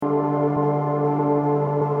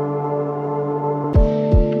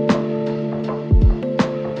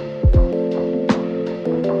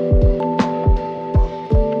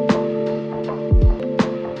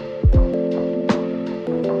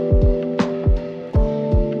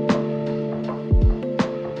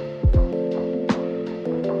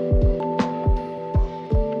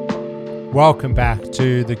Welcome back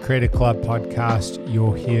to the Creator Club podcast.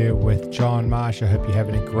 You're here with John Marsh. I hope you're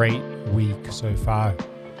having a great week so far.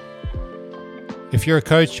 If you're a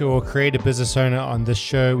coach or creative business owner, on this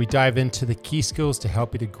show, we dive into the key skills to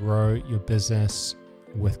help you to grow your business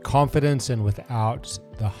with confidence and without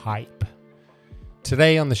the hype.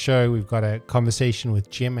 Today on the show, we've got a conversation with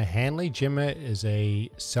Gemma Hanley. Gemma is a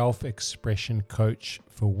self-expression coach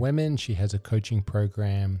for women. She has a coaching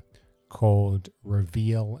program called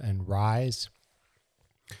Reveal and Rise.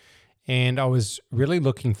 And I was really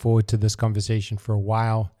looking forward to this conversation for a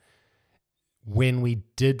while. When we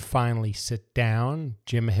did finally sit down,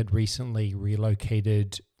 Gemma had recently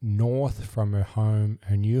relocated north from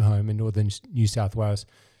her new home in northern New South Wales,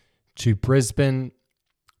 to Brisbane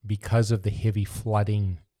because of the heavy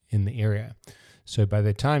flooding in the area. So by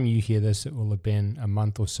the time you hear this, it will have been a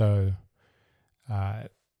month or so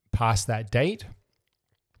past that date.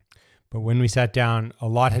 But when we sat down, a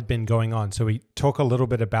lot had been going on. So we talk a little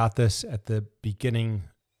bit about this at the beginning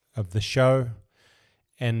of the show.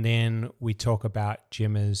 And then we talk about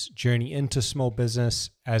Gemma's journey into small business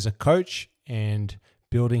as a coach and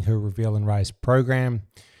building her Reveal and Rise program.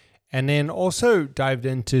 And then also dived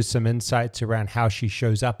into some insights around how she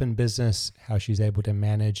shows up in business, how she's able to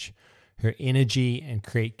manage her energy and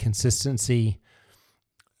create consistency,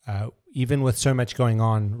 even with so much going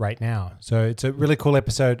on right now. So it's a really cool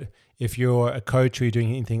episode. If you're a coach or you're doing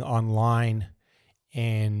anything online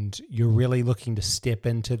and you're really looking to step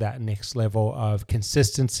into that next level of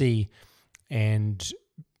consistency and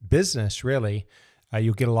business, really,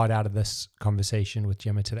 you'll get a lot out of this conversation with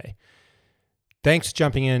Gemma today. Thanks for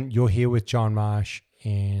jumping in. You're here with John Marsh,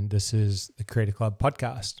 and this is the Creator Club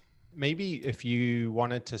podcast. Maybe if you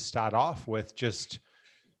wanted to start off with just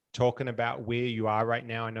talking about where you are right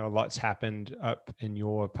now. I know a lot's happened up in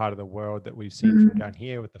your part of the world that we've seen from down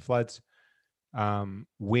here with the floods.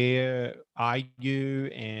 Where are you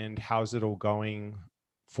and how's it all going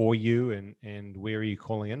for you, and where are you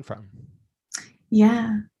calling in from?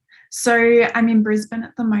 Yeah. So I'm in Brisbane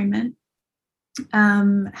at the moment.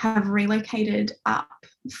 Have relocated up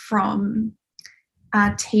from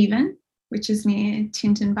Tevan, which is near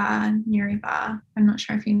Tinton Newry Bar. I'm not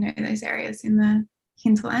sure if you know those areas in the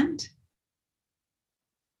hinterland.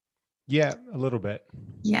 Yeah, a little bit.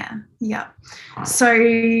 Yeah. So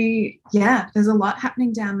yeah, there's a lot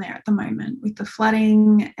happening down there at the moment with the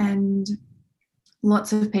flooding and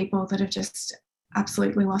lots of people that have just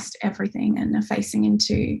absolutely lost everything and are facing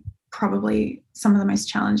into probably some of the most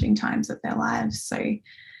challenging times of their lives. So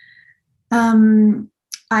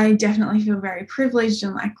I definitely feel very privileged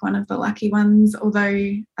and like one of the lucky ones,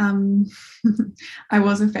 although I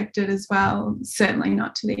was affected as well, certainly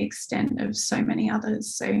not to the extent of so many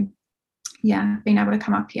others. So yeah, being able to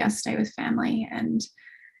come up here, stay with family, and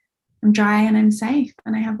I'm dry and I'm safe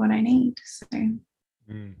and I have what I need. So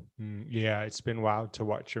yeah, it's been wild to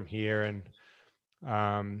watch from here. And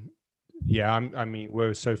yeah, I mean,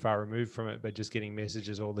 we're so far removed from it, but just getting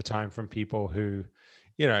messages all the time from people who,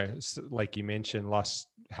 you know, like you mentioned, lost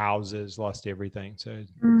houses, lost everything. So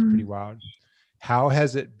it's pretty wild. How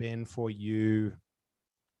has it been for you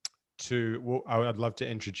well, I'd love to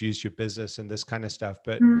introduce your business and this kind of stuff,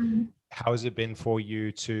 but how has it been for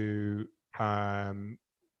you to,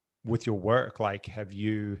 with your work? Like, have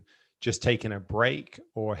you just taken a break,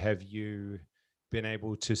 or have you been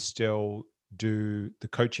able to still do the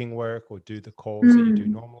coaching work or do the calls that you do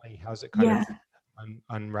normally? How's it kind of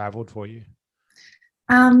unraveled for you?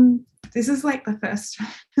 This is like the first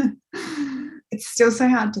it's still so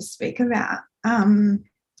hard to speak about.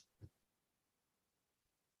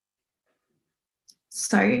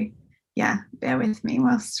 So yeah, bear with me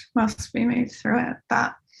whilst we move through it.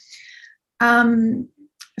 But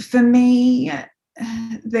for me,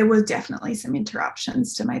 there were definitely some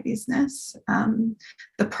interruptions to my business.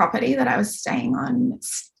 The property that I was staying on,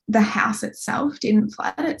 the house itself didn't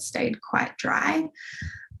flood, it stayed quite dry.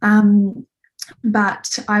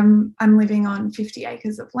 But I'm living on 50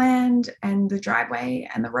 acres of land, and the driveway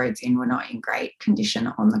and the roads in were not in great condition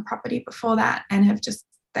on the property before that, and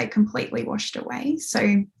they completely washed away. So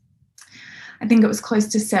I think it was close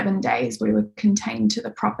to 7 days we were contained to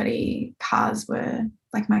the property.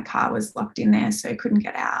 My car was locked in there, so I couldn't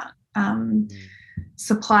get out.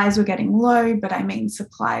 Supplies were getting low, but I mean,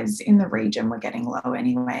 supplies in the region were getting low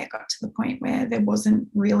anyway. It got to the point where there wasn't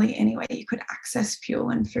really any way you could access fuel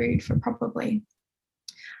and food for probably,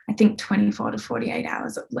 I think, 24 to 48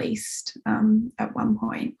 hours at least at one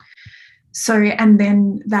point. So, and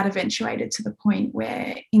then that eventuated to the point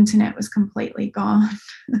where internet was completely gone.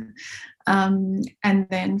 And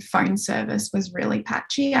then phone service was really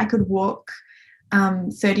patchy. I could walk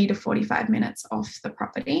 30 to 45 minutes off the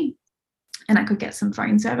property and I could get some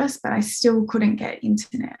phone service, but I still couldn't get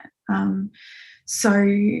internet. So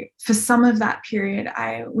for some of that period,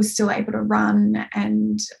 I was still able to run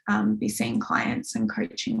and be seeing clients and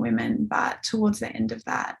coaching women, but towards the end of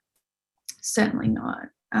that, certainly not.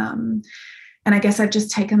 And I guess I've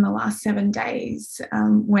just taken the last 7 days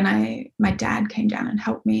when my dad came down and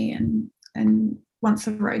helped me, and once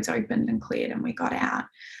the roads opened and cleared and we got out.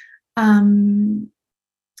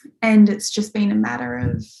 And it's just been a matter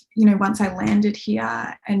of, once I landed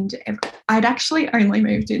here, and I'd actually only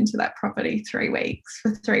moved into that property for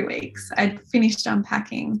 3 weeks. I'd finished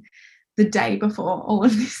unpacking the day before all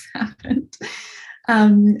of this happened.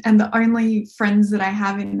 And the only friends that I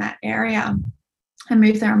have in that area, I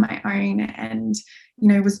moved there on my own and,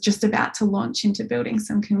 was just about to launch into building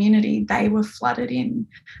some community. They were flooded in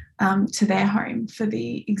to their home for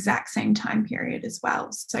the exact same time period as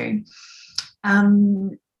well. So,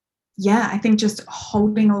 I think just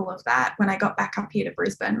holding all of that, when I got back up here to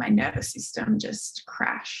Brisbane, my nervous system just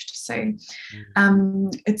crashed. So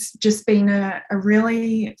it's just been a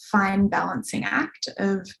really fine balancing act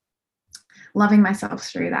of loving myself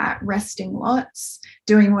through that, resting lots,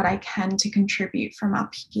 doing what I can to contribute from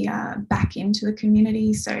up here back into the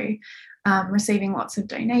community. So receiving lots of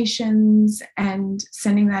donations and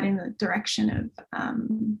sending that in the direction of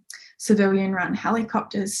civilian-run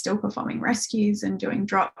helicopters still performing rescues and doing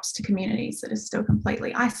drops to communities that are still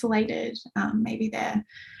completely isolated. Maybe their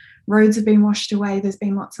roads have been washed away. There's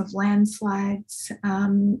been lots of landslides.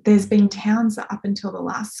 There's been towns that up until the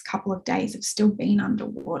last couple of days have still been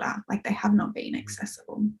underwater, like they have not been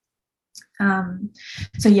accessible.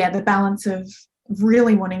 The balance of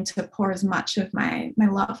really wanting to pour as much of my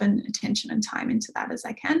love and attention and time into that as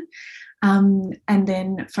I can, and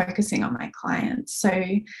then focusing on my clients. So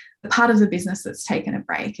the part of the business that's taken a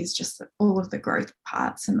break is just all of the growth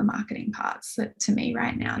parts and the marketing parts that to me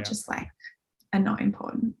right now just like are not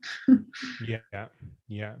important.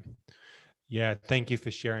 Yeah. Thank you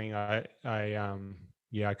for sharing. I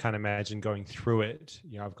can't imagine going through it.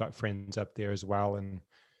 I've got friends up there as well, and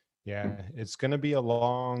it's going to be a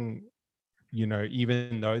long,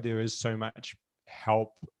 even though there is so much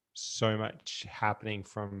help, so much happening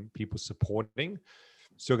from people supporting,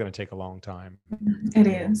 still going to take a long time. It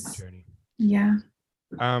is. Journey. Yeah.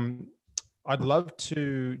 I'd love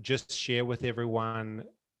to just share with everyone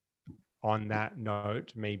on that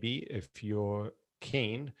note, maybe if you're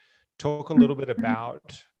keen, talk a little bit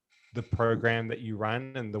about the program that you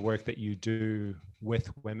run and the work that you do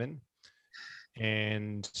with women,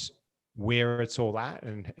 and where it's all at,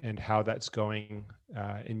 and how that's going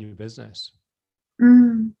in your business.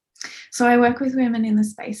 So I work with women in the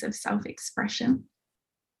space of self-expression.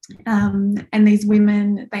 And these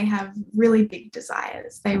women, they have really big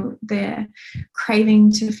desires. They're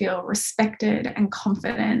craving to feel respected and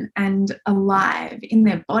confident and alive in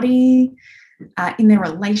their body, in their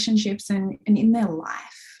relationships, and in their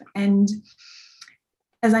life. And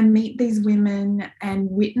as I meet these women and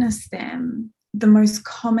witness them, the most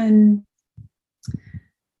common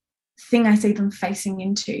thing I see them facing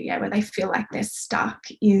into, where they feel like they're stuck,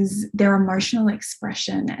 is their emotional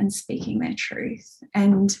expression and speaking their truth.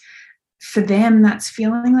 And for them, that's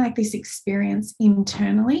feeling like this experience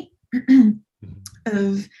internally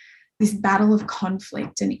of this battle of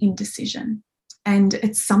conflict and indecision. And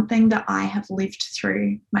it's something that I have lived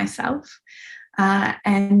through myself,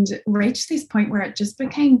 and reached this point where it just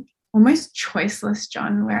became almost choiceless,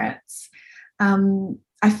 John, where it's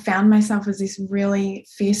I found myself as this really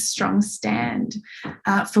fierce, strong stand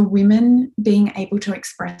for women being able to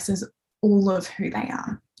express as all of who they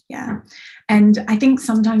are. Yeah. And I think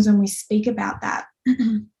sometimes when we speak about that,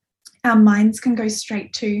 our minds can go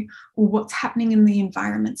straight to, well, what's happening in the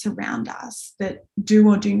environments around us that do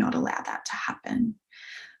or do not allow that to happen.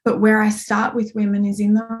 But where I start with women is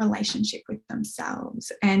in the relationship with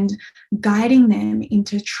themselves and guiding them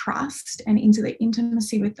into trust and into the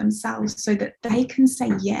intimacy with themselves so that they can say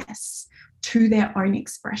yes to their own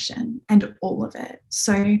expression and all of it.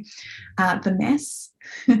 So the mess,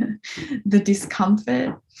 the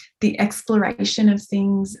discomfort, the exploration of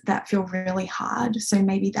things that feel really hard. So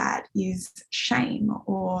maybe that is shame,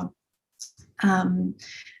 or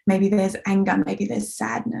maybe there's anger, maybe there's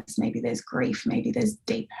sadness, maybe there's grief, maybe there's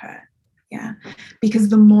deep hurt. Yeah. Because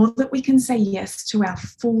the more that we can say yes to our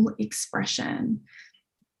full expression,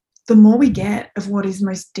 the more we get of what is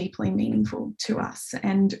most deeply meaningful to us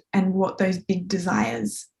and what those big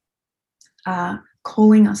desires are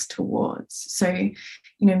calling us towards. So,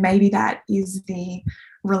 maybe that is the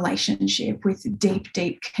relationship with deep,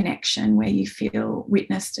 deep connection where you feel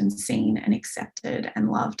witnessed and seen and accepted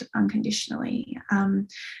and loved unconditionally.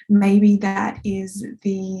 Maybe that is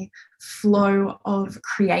the flow of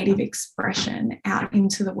creative expression out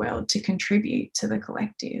into the world to contribute to the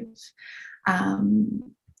collective.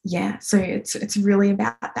 So it's really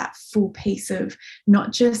about that full piece of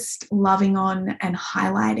not just loving on and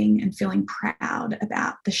highlighting and feeling proud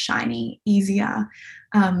about the shiny, easier,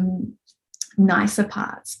 nicer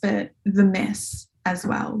parts, but the mess as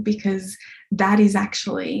well, because that is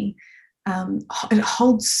actually it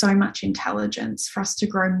holds so much intelligence for us to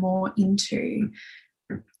grow more into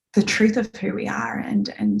the truth of who we are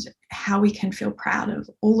and how we can feel proud of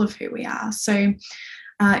all of who we are. So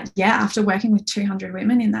after working with 200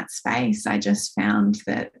 women in that space, I just found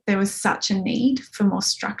that there was such a need for more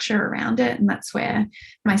structure around it. And that's where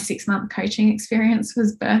my 6-month coaching experience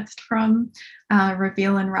was birthed from,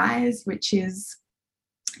 Reveal and Rise, which is,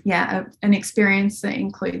 an experience that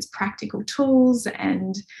includes practical tools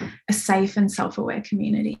and a safe and self-aware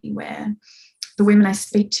community where the women I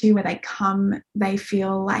speak to, where they come, they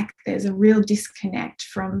feel like there's a real disconnect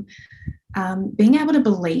from being able to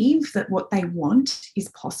believe that what they want is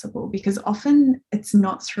possible, because often it's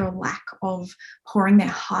not through a lack of pouring their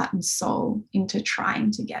heart and soul into trying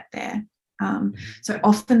to get there. So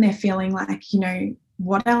often they're feeling like,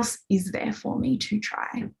 what else is there for me to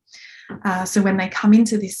try? So when they come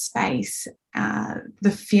into this space,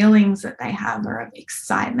 the feelings that they have are of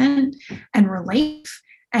excitement and relief.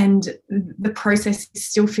 And the process is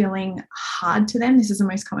still feeling hard to them. This is the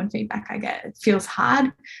most common feedback I get. It feels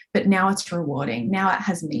hard, but now it's rewarding. Now it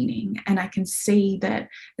has meaning. And I can see that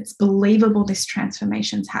it's believable this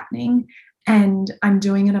transformation's happening. And I'm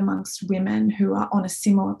doing it amongst women who are on a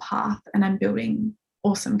similar path, and I'm building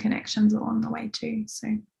awesome connections along the way too. So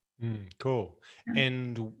cool. Yeah.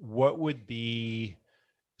 And what would be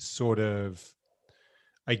sort of,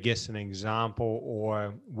 I guess, an example,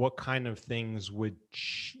 or what kind of things would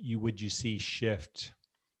you see shift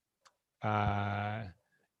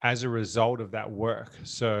as a result of that work?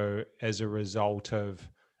 So as a result of,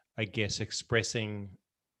 I guess, expressing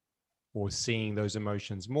or seeing those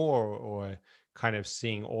emotions more, or kind of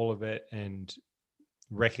seeing all of it and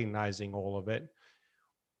recognizing all of it,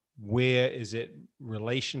 where is it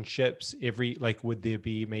relationships? Would there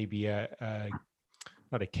be maybe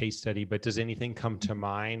not a case study, but does anything come to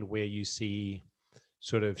mind where you see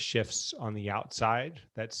sort of shifts on the outside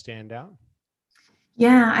that stand out?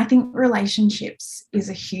 Yeah, I think relationships is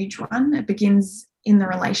a huge one. It begins in the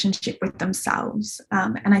relationship with themselves.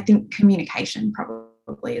 And I think communication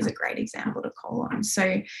probably is a great example to call on.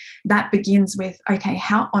 So that begins with, okay,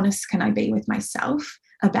 how honest can I be with myself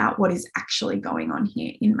about what is actually going on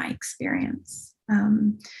here in my experience?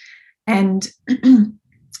 And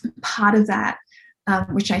part of that,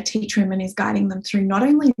 which I teach women, is guiding them through not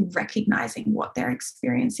only recognizing what their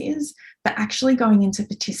experience is, but actually going into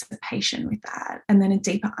participation with that, and then a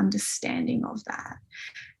deeper understanding of that.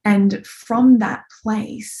 And from that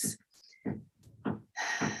place,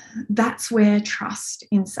 that's where trust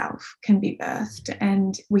in self can be birthed,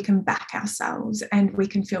 and we can back ourselves and we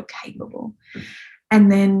can feel capable, and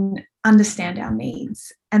then understand our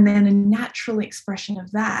needs. And then a natural expression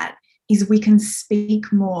of that is we can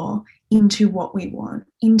speak more into what we want,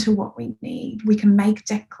 into what we need. We can make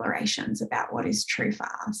declarations about what is true for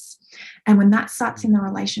us. And when that starts in the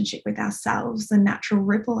relationship with ourselves, the natural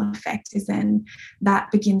ripple effect is then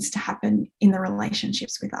that begins to happen in the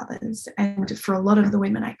relationships with others. And for a lot of the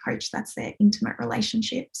women I coach, that's their intimate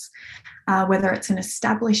relationships, whether it's an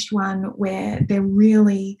established one where they're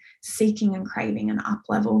really seeking and craving an up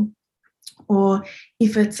level, or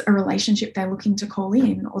if it's a relationship they're looking to call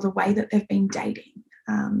in, or the way that they've been dating.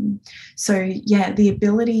 The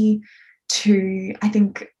ability to, I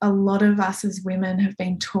think a lot of us as women have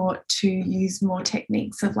been taught to use more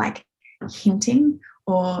techniques of like hinting,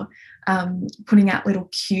 or putting out little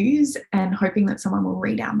cues and hoping that someone will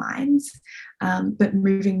read our minds, but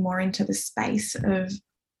moving more into the space of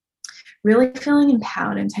really feeling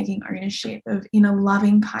empowered and taking ownership of, in a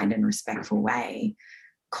loving, kind and respectful way,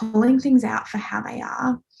 calling things out for how they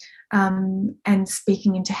are, and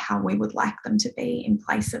speaking into how we would like them to be in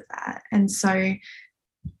place of that. And so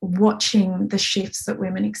watching the shifts that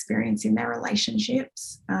women experience in their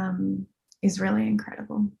relationships is really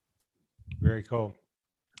incredible. Very cool.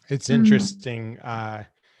 It's interesting.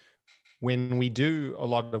 When we do a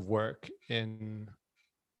lot of work in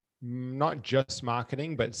not just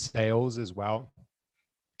marketing, but sales as well,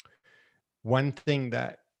 one thing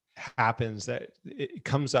that happens that it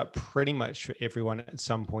comes up pretty much for everyone at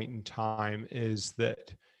some point in time is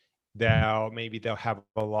that they'll have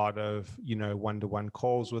a lot of, one-to-one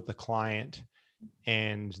calls with the client,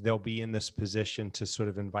 and they'll be in this position to sort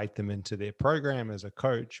of invite them into their program as a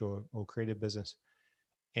coach or create a business.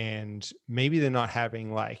 And maybe they're not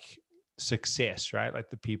having like success, right? Like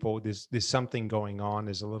the people, there's something going on.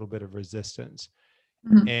 There's a little bit of resistance.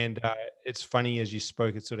 Mhm. And it's funny, as you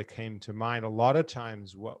spoke, it sort of came to mind. A lot of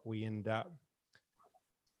times what we end up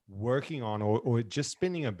working on or just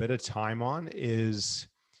spending a bit of time on is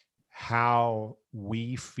how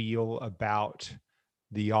we feel about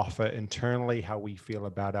the offer internally, how we feel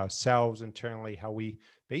about ourselves internally, how we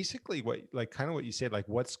basically what you said, like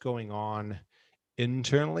what's going on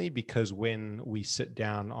internally. Because when we sit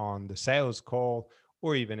down on the sales call,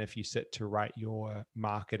 or even if you sit to write your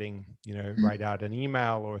marketing, write out an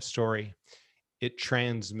email or a story, it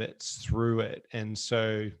transmits through it. And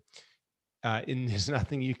so and there's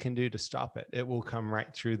nothing you can do to stop it. It will come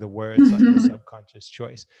right through the words, like the subconscious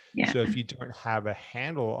choice. Yeah. So if you don't have a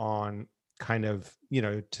handle on kind of,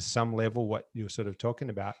 to some level, what you're sort of talking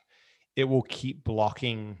about, it will keep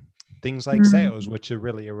blocking things like sales, which are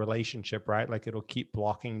really a relationship, right? Like it'll keep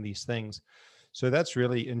blocking these things. So that's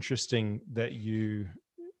really interesting that you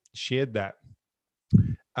shared that.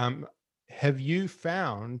 Have you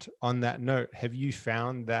found, on that note,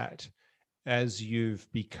 that as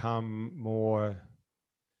you've become more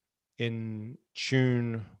in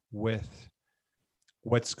tune with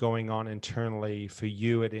what's going on internally for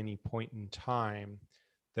you at any point in time,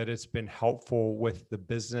 that it's been helpful with the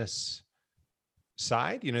business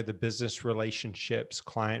side, the business relationships,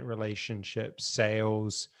 client relationships,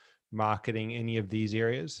 sales, marketing, any of these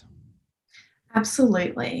areas?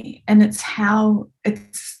 Absolutely. And it's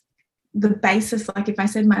the basis. Like if I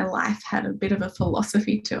said my life had a bit of a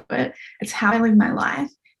philosophy to it, it's how I live my life.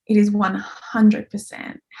 It is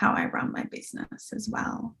 100% how I run my business as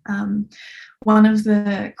well. One of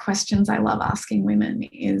the questions I love asking women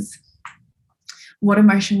is, what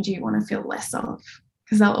emotion do you want to feel less of?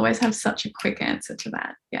 Because they'll always have such a quick answer to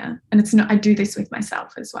that. Yeah. And it's not, I do this with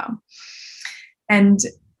myself as well. And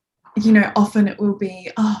often it will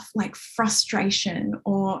be like frustration,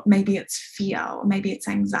 or maybe it's fear, or maybe it's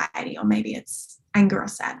anxiety, or maybe it's anger or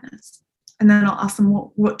sadness. And then I'll ask them,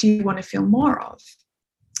 what do you want to feel more of?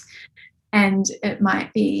 And it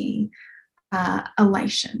might be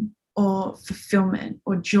elation or fulfillment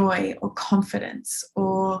or joy or confidence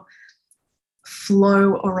or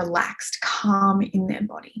flow or relaxed, calm in their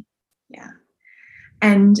body. Yeah.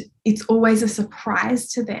 And it's always a surprise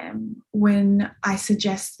to them when I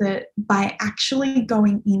suggest that by actually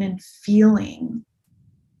going in and feeling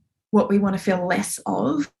what we want to feel less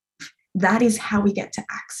of, that is how we get to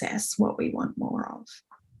access what we want more of.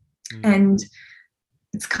 And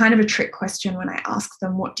it's kind of a trick question when I ask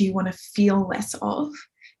them, what do you want to feel less of?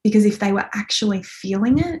 Because if they were actually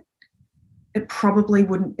feeling it, it probably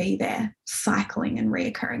wouldn't be there cycling and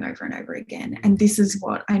reoccurring over and over again. And this is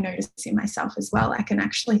what I notice in myself as well. I can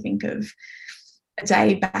actually think of a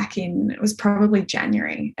day back in, it was probably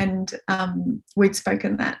January, and we'd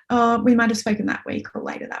spoken we might have spoken that week or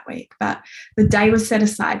later that week, but the day was set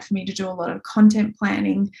aside for me to do a lot of content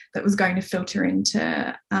planning that was going to filter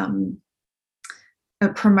into a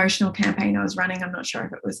promotional campaign I was running. I'm not sure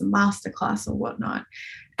if it was a masterclass or whatnot.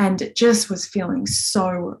 And it just was feeling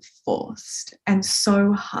so forced and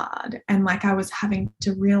so hard. And like I was having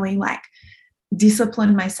to really like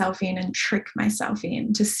discipline myself in and trick myself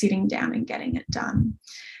into sitting down and getting it done.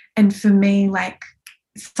 And for me, like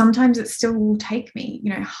sometimes it still will take me,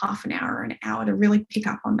 half an hour or an hour to really pick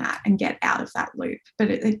up on that and get out of that loop. But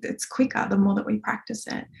it's quicker the more that we practice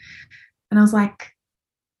it. And I was like,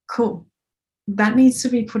 cool. That needs to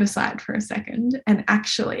be put aside for a second. And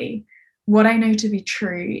actually, what I know to be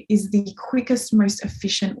true is the quickest, most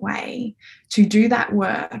efficient way to do that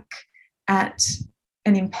work at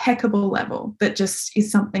an impeccable level that just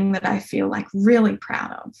is something that I feel like really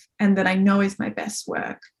proud of and that I know is my best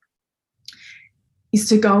work, is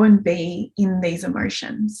to go and be in these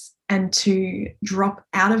emotions and to drop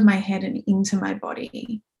out of my head and into my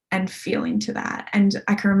body and feel into that. And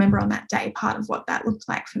I can remember on that day, part of what that looked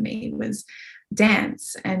like for me was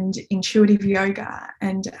dance and intuitive yoga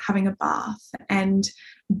and having a bath and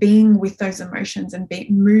being with those emotions and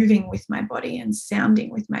moving with my body and sounding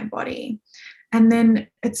with my body. And then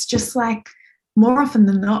it's just like, more often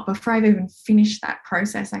than not, before I've even finished that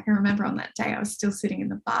process, I can remember on that day I was still sitting in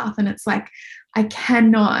the bath, and it's like I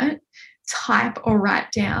cannot type or write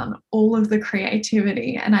down all of the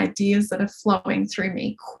creativity and ideas that are flowing through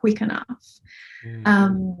me quick enough.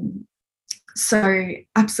 So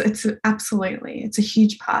absolutely, it's a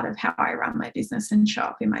huge part of how I run my business and show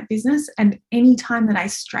up in my business. And any time that I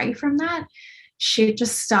stray from that, shit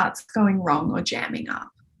just starts going wrong or jamming up.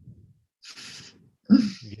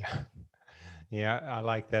 Yeah. Yeah. I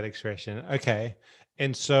like that expression. Okay.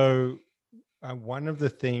 And so one of the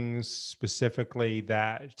things specifically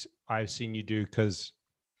that I've seen you do, because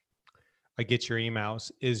I get your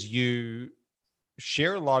emails, is you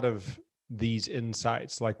share a lot of these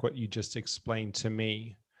insights, like what you just explained to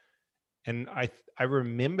me. And I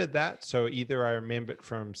remember that. So either I remember it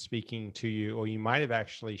from speaking to you, or you might have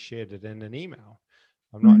actually shared it in an email.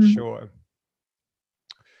 I'm not Mm-hmm. sure.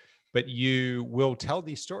 But you will tell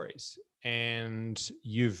these stories, and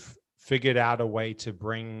you've figured out a way to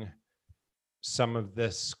bring some of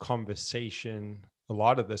this conversation, a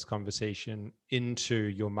lot of this conversation, into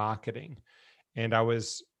your marketing. And I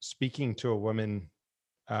was speaking to a woman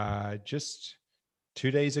just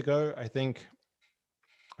 2 days ago, I think,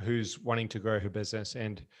 who's wanting to grow her business.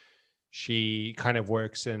 And she kind of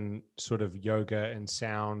works in sort of yoga and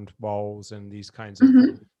sound bowls and these kinds of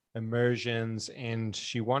Mm-hmm. immersions. And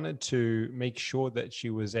she wanted to make sure that she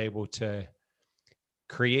was able to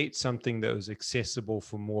create something that was accessible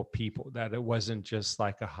for more people, that it wasn't just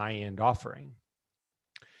like a high-end offering.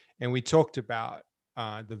 And we talked about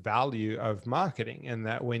the value of marketing, and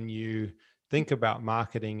that when you think about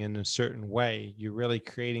marketing in a certain way, you're really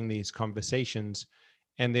creating these conversations.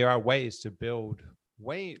 And there are ways to build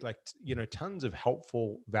tons of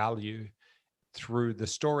helpful value through the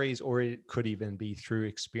stories, or it could even be through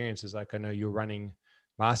experiences. Like I know you're running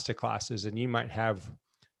masterclasses, and you might have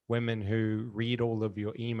women who read all of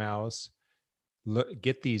your emails,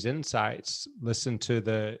 get these insights, listen to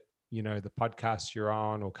the podcast you're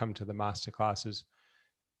on, or come to the masterclasses,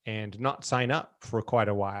 and not sign up for quite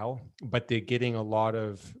a while, but they're getting a lot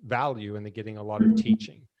of value and they're getting a lot of Mm-hmm.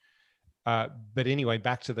 teaching. But anyway,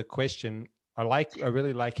 back to the question. I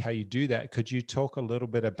really like how you do that. Could you talk a little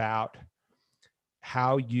bit about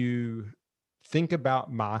how you think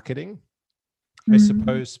about marketing? I Mm-hmm.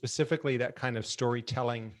 suppose specifically that kind of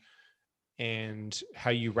storytelling, and how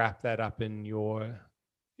you wrap that up in your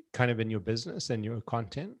business and your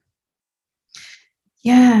content.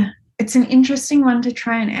 Yeah, it's an interesting one to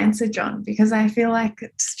try and answer, John, because I feel like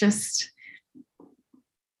it's just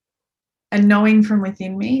a knowing from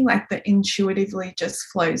within me, like that intuitively just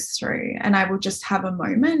flows through. And I will just have a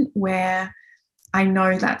moment where I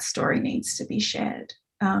know that story needs to be shared,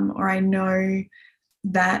 or I know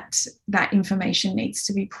that that information needs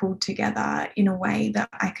to be pulled together in a way that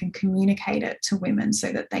I can communicate it to women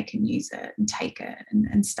so that they can use it and take it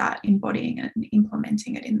and start embodying it and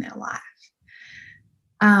implementing it in their life.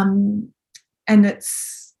 And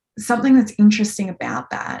it's something that's interesting about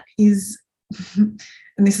that is, and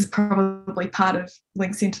this is probably part of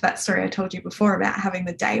links into that story I told you before about having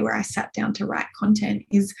the day where I sat down to write content,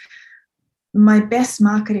 is my best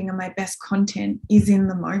marketing and my best content is in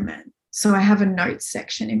the moment. So I have a notes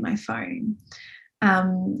section in my phone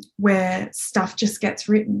where stuff just gets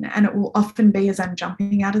written, and it will often be as I'm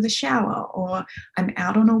jumping out of the shower, or I'm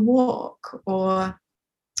out on a walk, or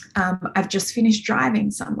I've just finished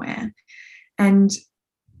driving somewhere, and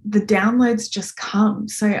the downloads just come.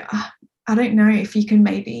 So I don't know if you can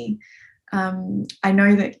maybe, I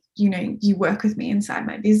know that, you work with me inside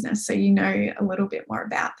my business, so you know a little bit more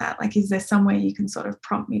about that. Like, is there somewhere you can sort of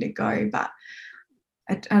prompt me to go? But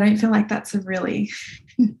I don't feel like that's a really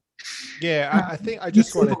Yeah, I think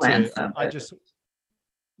useful answer.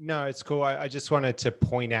 no, it's cool. I just wanted to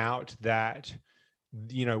point out that,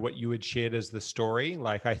 what you had shared as the story.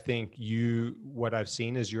 Like, I think what I've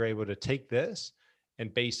seen is you're able to take this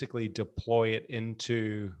and basically deploy it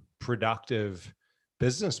into productive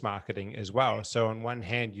business marketing as well. So on one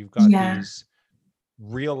hand, you've got Yeah. these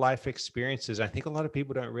real life experiences. I think a lot of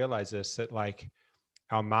people don't realize this, that like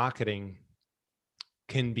our marketing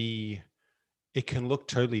it can look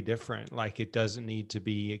totally different. Like, it doesn't need to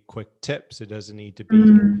be quick tips. It doesn't need to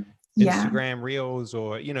be Yeah. Instagram reels,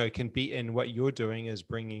 or, it can be, and what you're doing is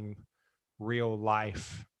bringing real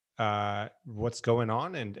life, what's going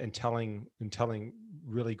on, and telling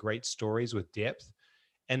really great stories with depth.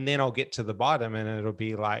 And then I'll get to the bottom, and it'll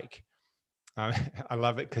be like, I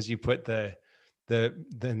love it because you put the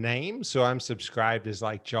name. So I'm subscribed as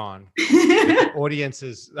like John. The audience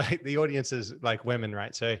is like women,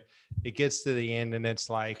 right? So it gets to the end, and it's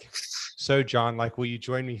like, so John, like, will you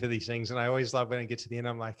join me for these things? And I always love when I get to the end,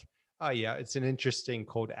 I'm like, oh yeah, it's an interesting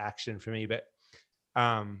call to action for me. But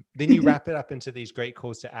then you wrap it up into these great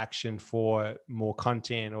calls to action for more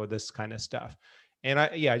content or this kind of stuff. And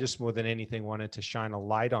I just more than anything wanted to shine a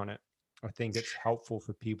light on it. I think it's helpful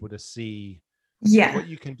for people to see Yeah. what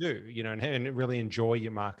you can do, and really enjoy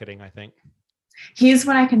your marketing, I think. Here's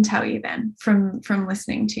what I can tell you then from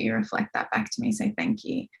listening to you reflect that back to me, say thank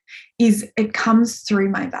you, is it comes through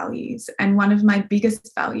my values. And one of my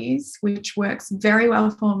biggest values, which works very well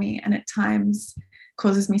for me and at times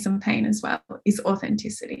causes me some pain as well, is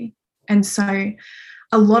authenticity. And so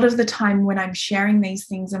a lot of the time when I'm sharing these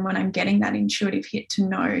things and when I'm getting that intuitive hit to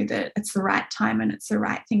know that it's the right time and it's the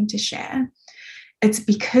right thing to share, it's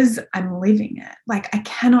because I'm living it. Like, I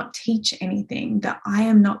cannot teach anything that I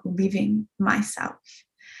am not living myself.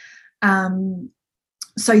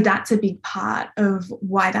 So that's a big part of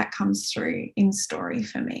why that comes through in story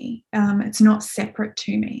for me. It's not separate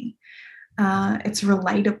to me. It's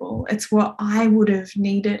relatable. It's what I would have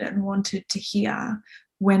needed and wanted to hear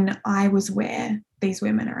when I was where these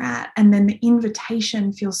women are at. And then the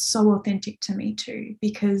invitation feels so authentic to me too,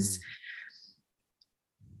 because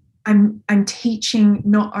I'm teaching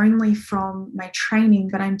not only from my training,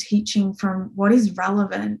 but I'm teaching from what is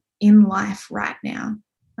relevant in life right now.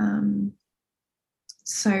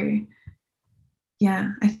 So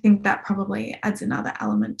yeah, I think that probably adds another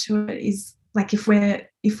element to it, is like if we're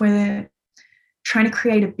trying to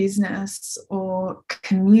create a business or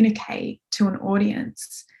communicate to an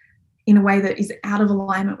audience in a way that is out of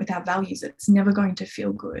alignment with our values, it's never going to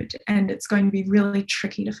feel good. And it's going to be really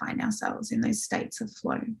tricky to find ourselves in those states of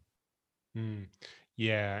flow.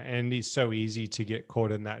 Yeah. And it's so easy to get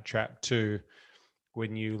caught in that trap too,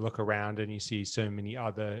 when you look around and you see so many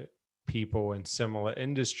other people in similar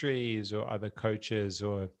industries or other coaches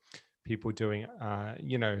or people doing,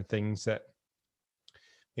 things that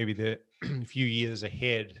maybe they're a few years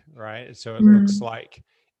ahead, right? So it looks like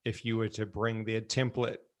if you were to bring their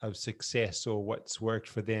template of success or what's worked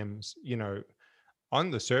for them, on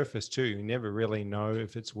the surface too, you never really know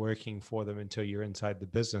if it's working for them until you're inside the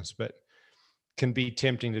business, but can be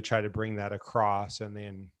tempting to try to bring that across and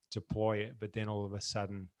then deploy it. But then all of a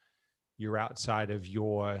sudden you're outside of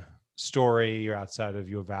your story, you're outside of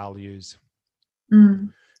your values.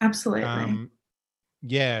 Absolutely.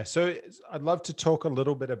 Yeah. So I'd love to talk a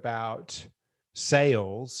little bit about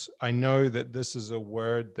sales. I know that this is a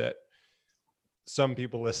word that some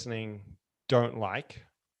people listening don't like.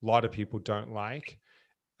 A lot of people don't like.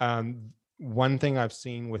 One thing I've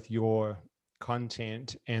seen with your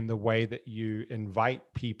content and the way that you invite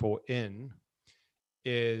people in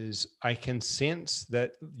is I can sense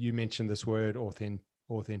that you mentioned this word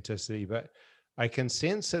authenticity, but I can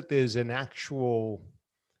sense that there's an actual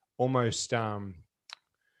almost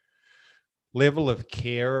level of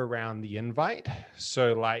care around the invite.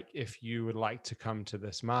 So like if you would like to come to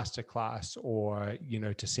this masterclass or,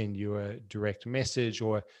 to send you a direct message,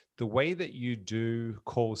 or the way that you do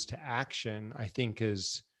calls to action, I think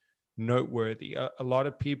is noteworthy. A lot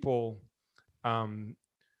of people,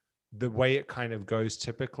 the way it kind of goes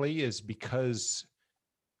typically is because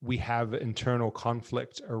we have internal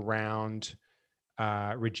conflict around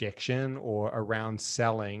rejection or around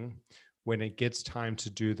selling. When it gets time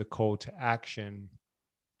to do the call to action,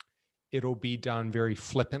 it'll be done very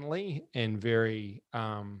flippantly and very,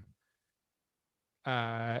 I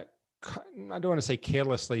don't want to say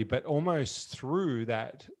carelessly, but almost through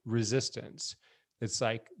that resistance. It's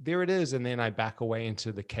like, there it is. And then I back away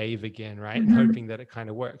into the cave again, right? And hoping that it kind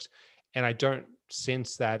of works. And I don't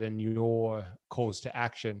sense that in your calls to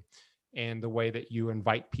action and the way that you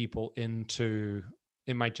invite people into.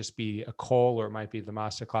 It might just be a call, or it might be the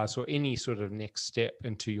masterclass, or any sort of next step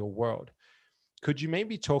into your world. Could you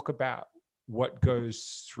maybe talk about what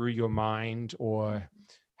goes through your mind or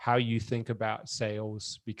how you think about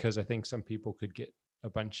sales? Because I think some people could get a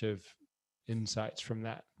bunch of insights from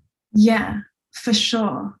that. Yeah, for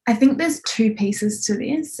sure. I think there's two pieces to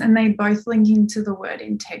this, and they both link into the word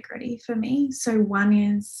integrity for me. So one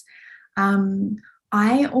is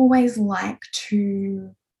I always like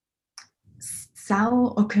to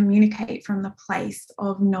sell or communicate from the place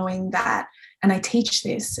of knowing that, and I teach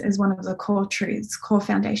this as one of the core truths, core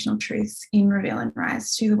foundational truths in Reveal and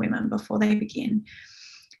Rise to the women before they begin.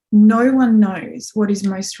 No one knows what is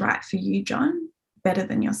most right for you, John, better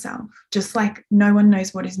than yourself. Just like no one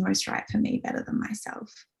knows what is most right for me better than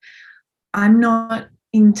myself. I'm not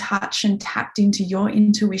in touch and tapped into your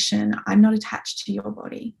intuition. I'm not attached to your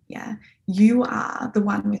body. Yeah. You are the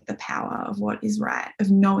one with the power of what is right,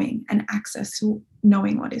 of knowing and access to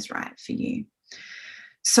knowing what is right for you.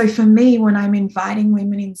 So for me, when I'm inviting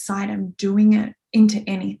women inside, I'm doing it into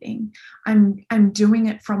anything. I'm doing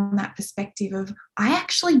it from that perspective of, I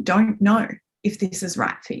actually don't know if this is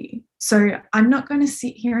right for you. So I'm not going to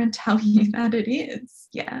sit here and tell you that it is.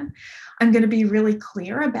 Yeah. I'm going to be really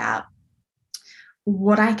clear about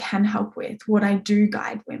what I can help with, what I do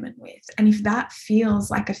guide women with. And if that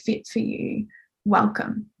feels like a fit for you,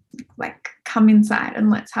 welcome. Like, come inside and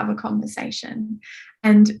let's have a conversation.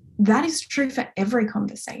 And that is true for every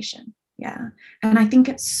conversation. Yeah. And I think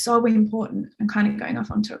it's so important. I'm kind of going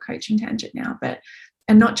off onto a coaching tangent now,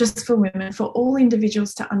 and not just for women, for all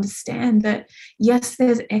individuals to understand that, yes,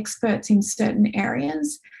 there's experts in certain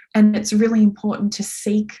areas, and it's really important to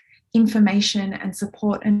seek information and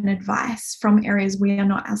support and advice from areas we are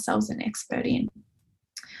not ourselves an expert in.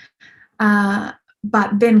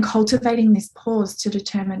 But then cultivating this pause to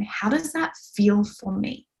determine, how does that feel for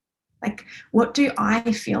me? Like, what do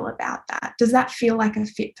I feel about that? Does that feel like a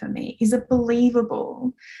fit for me? Is it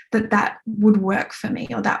believable that that would work for me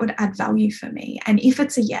or that would add value for me? And if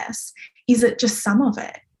it's a yes, is it just some of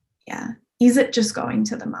it? Yeah. Is it just going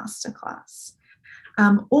to the masterclass?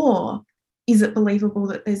 Or is it believable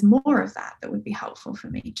that there's more of that would be helpful for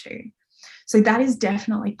me too? So that is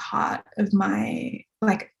definitely part of my,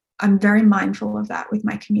 like, I'm very mindful of that with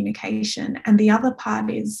my communication. And the other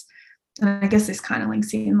part is, and I guess this kind of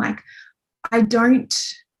links in, like, I don't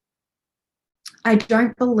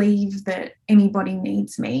believe that anybody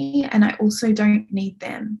needs me, and I also don't need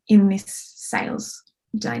them in this sales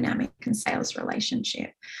dynamic and sales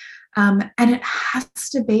relationship. And it has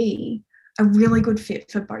to be a really good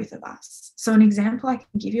fit for both of us. So an example I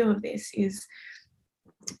can give you of this is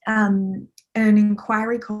an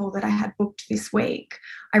inquiry call that I had booked this week.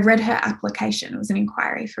 I read her application. It was an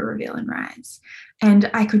inquiry for Reveal and Rise. And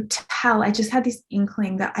I could tell, I just had this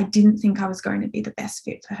inkling that I didn't think I was going to be the best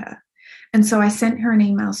fit for her. And so I sent her an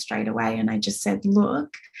email straight away, and I just said,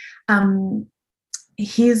 look,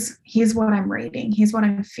 here's what I'm reading. Here's what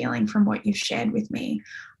I'm feeling from what you've shared with me.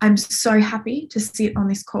 I'm so happy to sit on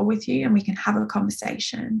this call with you and we can have a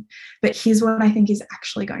conversation. But here's what I think is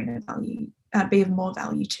actually going to be of more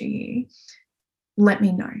value to you. Let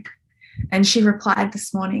me know. And she replied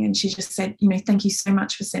this morning, and she just said, thank you so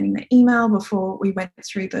much for sending the email before we went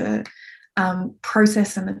through the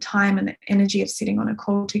process and the time and the energy of sitting on a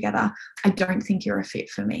call together. I don't think you're a fit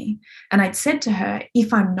for me. And I'd said to her,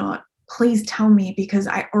 if I'm not, please tell me, because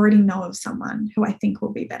I already know of someone who I think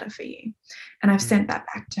will be better for you. And I've sent that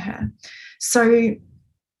back to her. So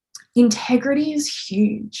integrity is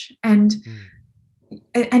huge, and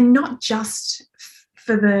not just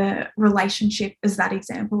for the relationship as that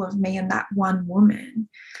example of me and that one woman.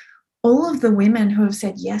 All of the women who have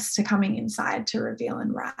said yes to coming inside to Reveal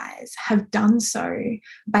and Rise have done so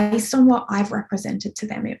based on what I've represented to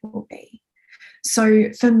them it will be.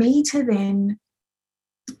 So for me to then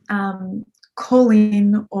call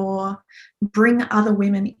in or bring other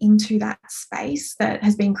women into that space that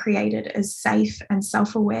has been created as safe and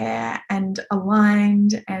self-aware and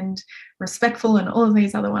aligned and respectful and all of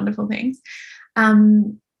these other wonderful things,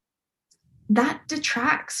 that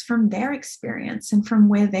detracts from their experience and from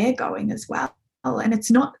where they're going as well. And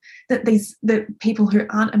it's not that the people who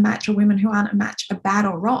aren't a match or women who aren't a match are bad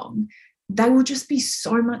or wrong. They will just be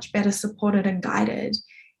so much better supported and guided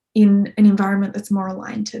in an environment that's more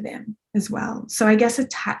aligned to them as well. So I guess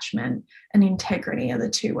attachment and integrity are the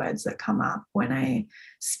two words that come up when I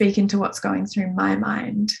speak into what's going through my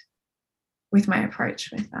mind with my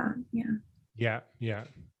approach with that. Yeah,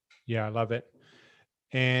 I love it.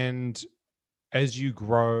 And as you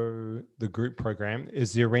grow the group program,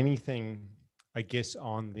 is there anything, I guess,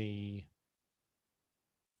 on the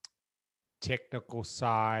technical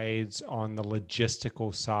sides, on the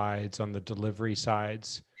logistical sides, on the delivery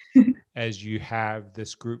sides, as you have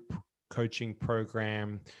this group coaching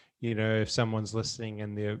program, if someone's listening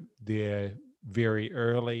and they're very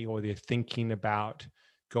early, or they're thinking about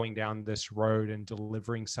going down this road and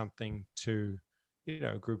delivering something to,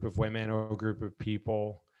 a group of women or a group of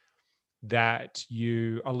people that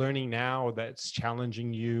you are learning now, or that's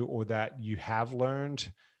challenging you, or that you have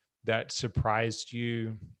learned that surprised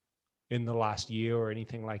you in the last year, or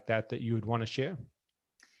anything like that you would want to share?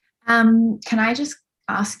 Can I just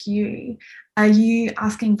ask you, are you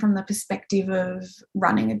asking from the perspective of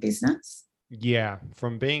running a business? Yeah,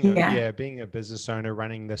 from being a business owner,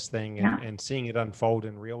 running this thing and seeing it unfold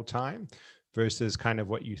in real time versus kind of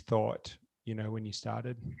what you thought, when you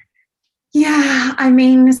started. Yeah, I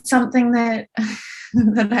mean, something that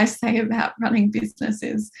that I say about running business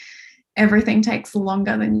is everything takes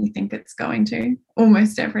longer than you think it's going to.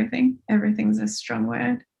 Almost everything. Everything's a strong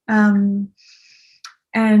word.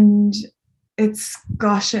 And it's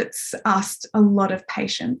asked a lot of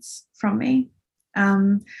patience from me.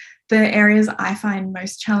 The areas I find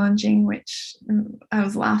most challenging, which I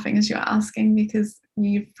was laughing as you were asking because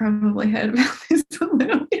you've probably heard about this a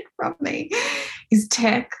little bit from me, is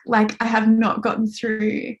tech. Like, I have not gotten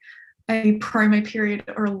through a promo period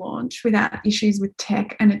or a launch without issues with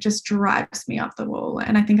tech, and it just drives me up the wall.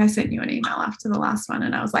 And I think I sent you an email after the last one,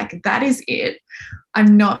 and I was like, that is it.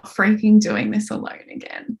 I'm not freaking doing this alone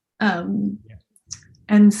again.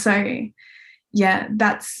 And so, yeah,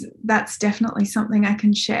 that's definitely something I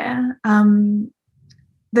can share.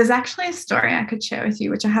 There's actually a story I could share with you,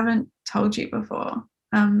 which I haven't told you before.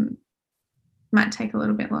 Might take a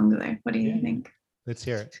little bit longer though. What do you think? Let's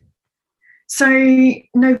hear it. So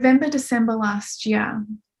November, December last year,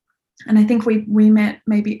 and I think we met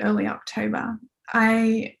maybe early October,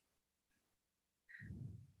 I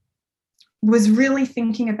was really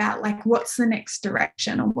thinking about like, what's the next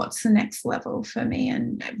direction or what's the next level for me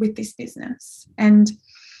and with this business. And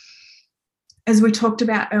as we talked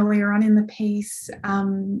about earlier on in the piece,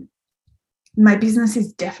 my business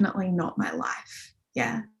is definitely not my life.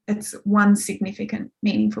 Yeah, it's one significant,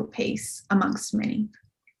 meaningful piece amongst many.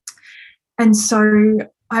 And so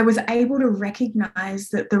I was able to recognize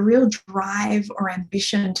that the real drive or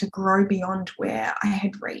ambition to grow beyond where I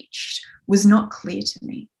had reached was not clear to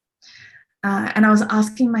me. And I was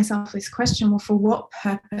asking myself this question, well, for what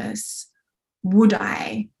purpose would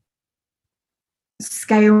I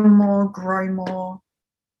scale more, grow more,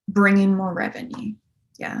 bring in more revenue?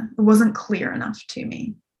 Yeah, it wasn't clear enough to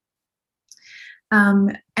me.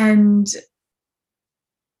 And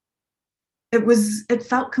it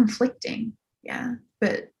felt conflicting, yeah.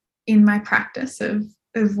 But in my practice of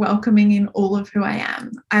welcoming in all of who I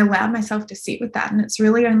am, I allowed myself to sit with that. And it's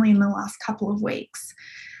really only in the last couple of weeks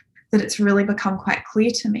that it's really become quite clear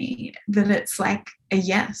to me that it's like a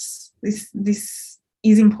yes, this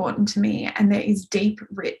is important to me, and there is deep,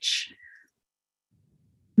 rich,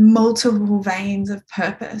 multiple veins of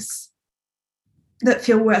purpose that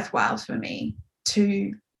feel worthwhile for me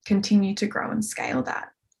to continue to grow and scale that.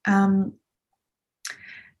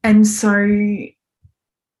 And so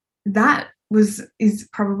that is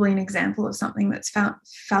probably an example of something that's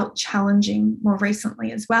felt challenging more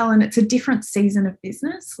recently as well. And it's a different season of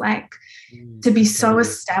business, like to be so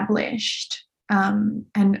established.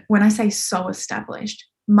 And when I say so established,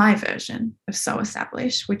 my version of so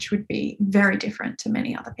established, which would be very different to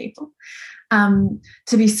many other people,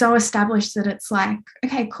 to be so established that it's like,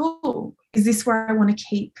 okay, cool. Is this where I want to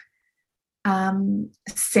keep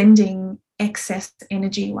sending excess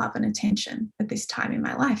energy, love, and attention at this time in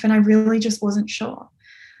my life? And I really just wasn't sure.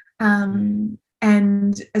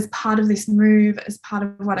 And as part of this move, as part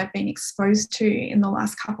of what I've been exposed to in the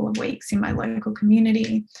last couple of weeks in my local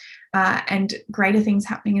community, and greater things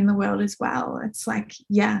happening in the world as well, it's like,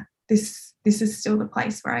 yeah, this is still the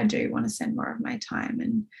place where I do want to spend more of my time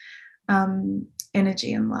and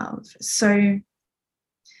energy and love. So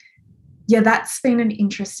yeah, that's been an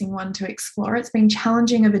interesting one to explore. It's been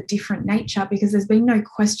challenging of a different nature because there's been no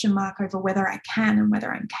question mark over whether I can and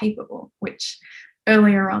whether I'm capable, which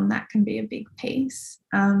earlier on that can be a big piece.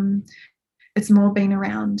 It's more been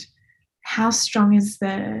around how strong is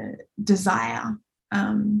the desire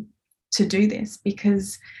to do this,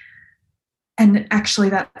 because, and actually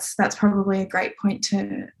that's probably a great point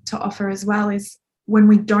to offer as well, is when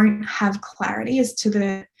we don't have clarity as to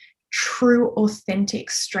the true, authentic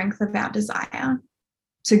strength of our desire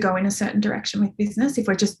to go in a certain direction with business, if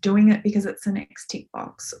we're just doing it because it's the next tick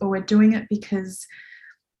box, or we're doing it because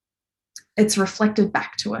it's reflected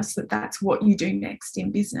back to us that that's what you do next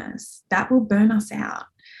in business, that will burn us out.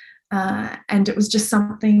 And it was just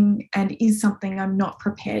something, and is something, I'm not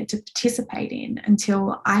prepared to participate in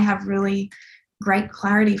until I have really great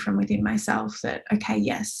clarity from within myself that, okay,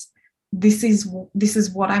 yes, this is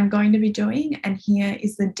what I'm going to be doing, and here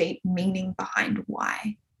is the deep meaning behind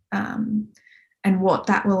why, and what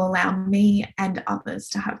that will allow me and others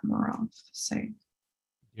to have more of. So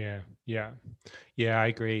yeah, I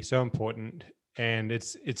agree. So important. And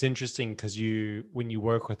it's interesting because when you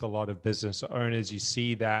work with a lot of business owners, you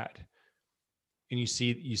see that, and you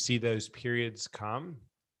see those periods come,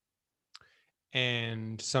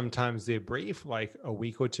 and sometimes they're brief, like a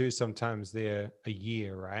week or two, sometimes they're a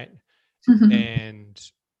year, right? And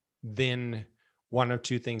then one of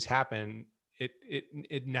two things happen.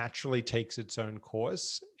 It naturally takes its own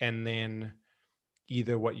course, and then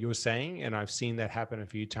either what you're saying, and I've seen that happen a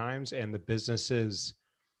few times, and the businesses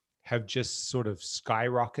have just sort of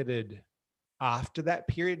skyrocketed after that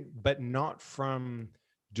period, but not from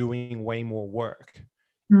doing way more work.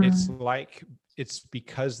 It's like, it's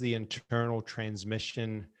because the internal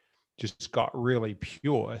transmission just got really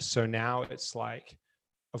pure. So now it's like,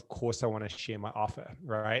 of course I want to share my offer,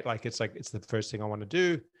 right? Like, it's the first thing I want to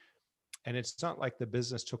do. And it's not like the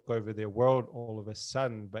business took over their world all of a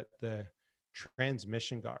sudden, but the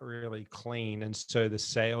transmission got really clean. And so the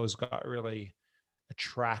sales got really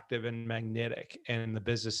attractive and magnetic, and the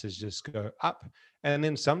businesses just go up. And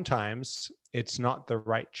then sometimes it's not the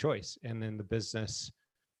right choice, and then the business,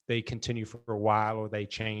 they continue for a while, or they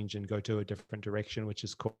change and go to a different direction, which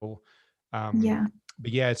is cool. Yeah.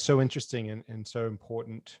 But yeah, it's so interesting and so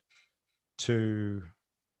important to,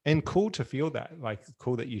 and cool to feel that, like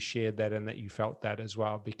cool that you shared that and that you felt that as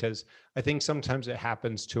well, because I think sometimes it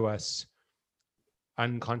happens to us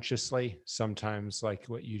unconsciously. Sometimes, like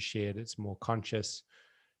what you shared, it's more conscious.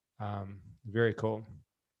 Very cool.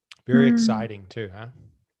 Very exciting too, huh?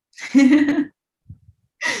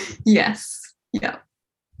 Yes. Yeah.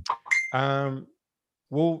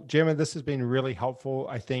 Well, Gemma, this has been really helpful.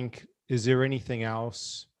 I think, is there anything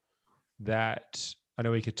else that, I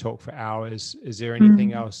know we could talk for hours. Is there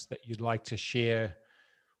anything else that you'd like to share?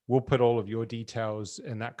 We'll put all of your details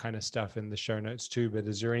and that kind of stuff in the show notes too, but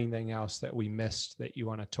is there anything else that we missed that you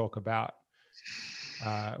want to talk about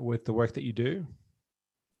with the work that you do?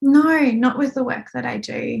 No, not with the work that I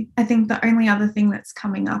do. I think the only other thing that's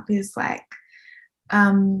coming up is like,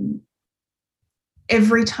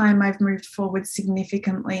 every time I've moved forward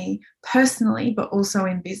significantly personally, but also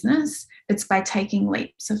in business, it's by taking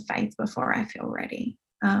leaps of faith before I feel ready.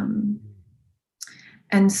 And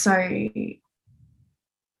so,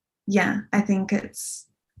 yeah, I think it's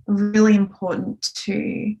really important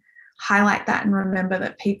to highlight that and remember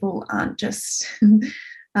that people aren't just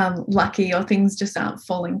lucky, or things just aren't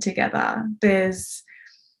falling together. There's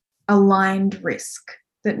aligned risk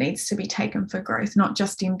that needs to be taken for growth, not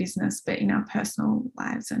just in business, but in our personal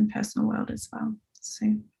lives and personal world as well.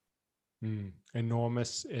 So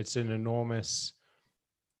enormous. It's an enormous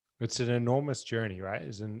journey, right?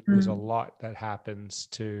 There's a lot that happens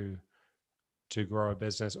to grow a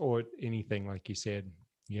business or anything, like you said.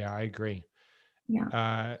 Yeah, I agree.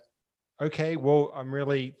 Yeah. Okay. Well, I'm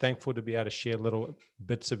really thankful to be able to share little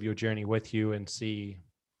bits of your journey with you and see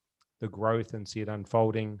the growth and see it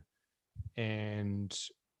unfolding. And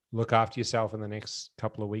look after yourself in the next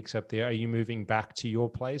couple of weeks up there. Are you moving back to your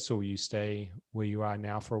place, or will you stay where you are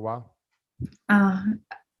now for a while? I'm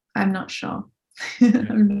not sure.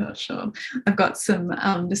 I'm not sure. I've got some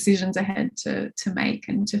decisions ahead to make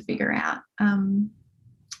and to figure out.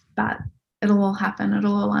 But it'll all happen.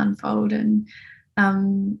 It'll all unfold. And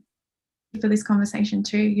for this conversation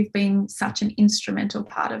too, you've been such an instrumental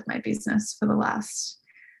part of my business for the last,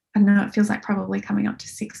 I don't know, it feels like probably coming up to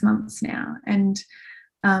 6 months now. And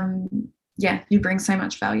yeah, you bring so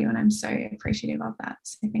much value, and I'm so appreciative of that.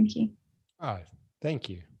 So thank you. Oh, thank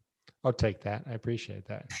you. I'll take that. I appreciate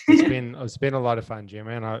that. It's been a lot of fun,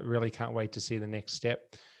 Gemma, and I really can't wait to see the next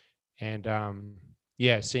step. And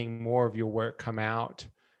yeah, seeing more of your work come out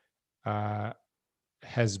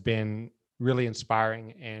has been really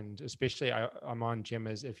inspiring. And especially I'm on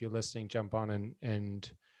Gemma's, if you're listening, jump on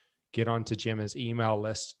and get onto Gemma's email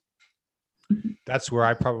list. That's where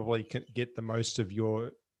I probably can get the most of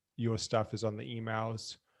your stuff, is on the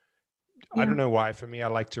emails. Yeah. I don't know why. For me, I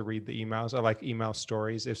like to read the emails. I like email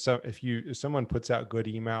stories. If someone puts out good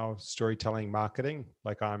email storytelling marketing,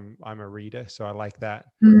 like I'm a reader, so I like that.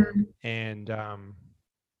 And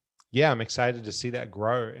yeah, I'm excited to see that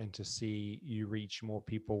grow and to see you reach more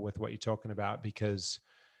people with what you're talking about, because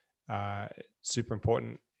it's super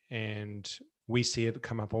important, and we see it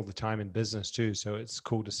come up all the time in business too. So it's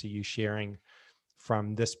cool to see you sharing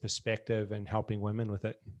from this perspective and helping women with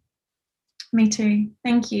it. Me too.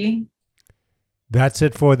 Thank you. That's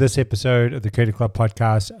it for this episode of the Creative Club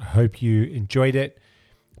podcast. I hope you enjoyed it.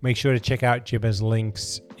 Make sure to check out Gemma's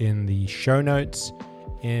links in the show notes.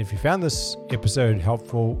 And if you found this episode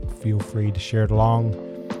helpful, feel free to share it along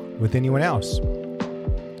with anyone else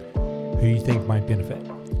who you think might benefit.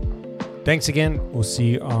 Thanks again. We'll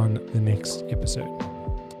see you on the next episode.